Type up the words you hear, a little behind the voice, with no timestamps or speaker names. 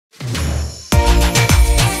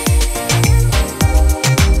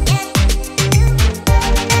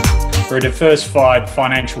We're a diversified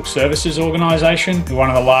financial services organisation. We're one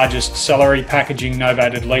of the largest salary packaging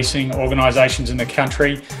novated leasing organisations in the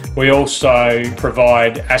country. We also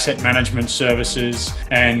provide asset management services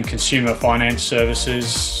and consumer finance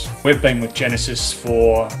services. We've been with Genesys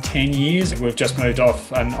for 10 years. We've just moved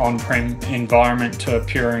off an on-prem environment to a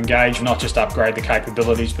pure Engage, not just upgrade the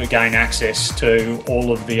capabilities, but gain access to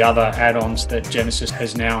all of the other add-ons that Genesys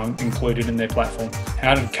has now included in their platform.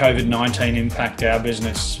 How did COVID-19 impact our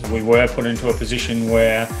business? We were put into a position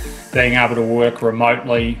where being able to work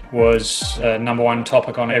remotely was number one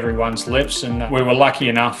topic on everyone's lips, and we were lucky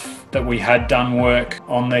enough that we had done work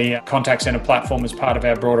on the contact center platform as part of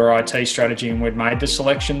our broader IT strategy, and we'd made the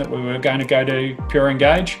selection that we were going to go to pure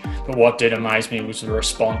Engage. But what did amaze me was the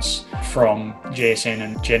response from GSN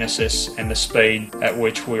and Genesys and the speed at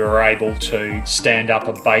which we were able to stand up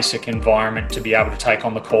a basic environment to be able to take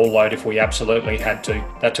on the call load if we absolutely had to.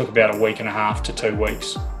 That took about a week and a half to 2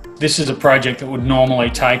 weeks. This is a project that would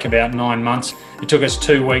normally take about 9 months. It took us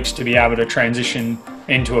 2 weeks to be able to transition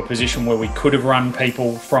into a position where we could have run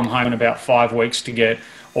people from home in about 5 weeks to get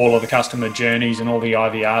all of the customer journeys and all the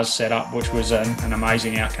IVRs set up, which was an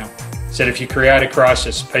amazing outcome. So if you create a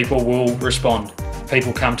crisis, people will respond.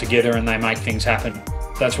 People come together and they make things happen.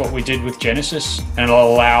 That's what we did with Genesys, and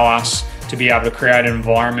it'll allow us to be able to create an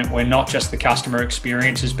environment where not just the customer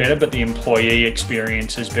experience is better, but the employee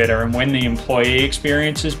experience is better. And when the employee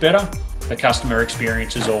experience is better, the customer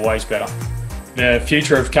experience is always better. The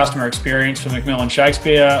future of customer experience for McMillan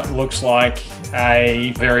Shakespeare looks like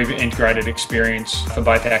a very integrated experience for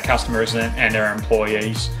both our customers and our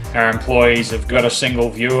employees. Our employees have got a single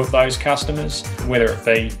view of those customers, whether it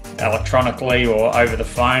be electronically or over the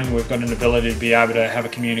phone. We've got an ability to be able to have a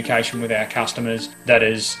communication with our customers that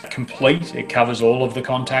is complete. It covers all of the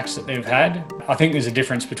contacts that they've had. I think there's a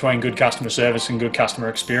difference between good customer service and good customer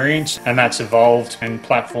experience, and that's evolved in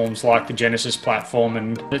platforms like the Genesys platform,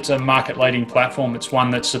 and it's a market-leading platform. It's one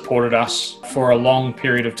that's supported us for a long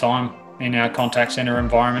period of time in our contact center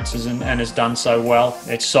environments and has done so well.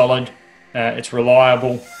 It's solid, it's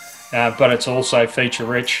reliable, but it's also feature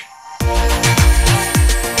rich.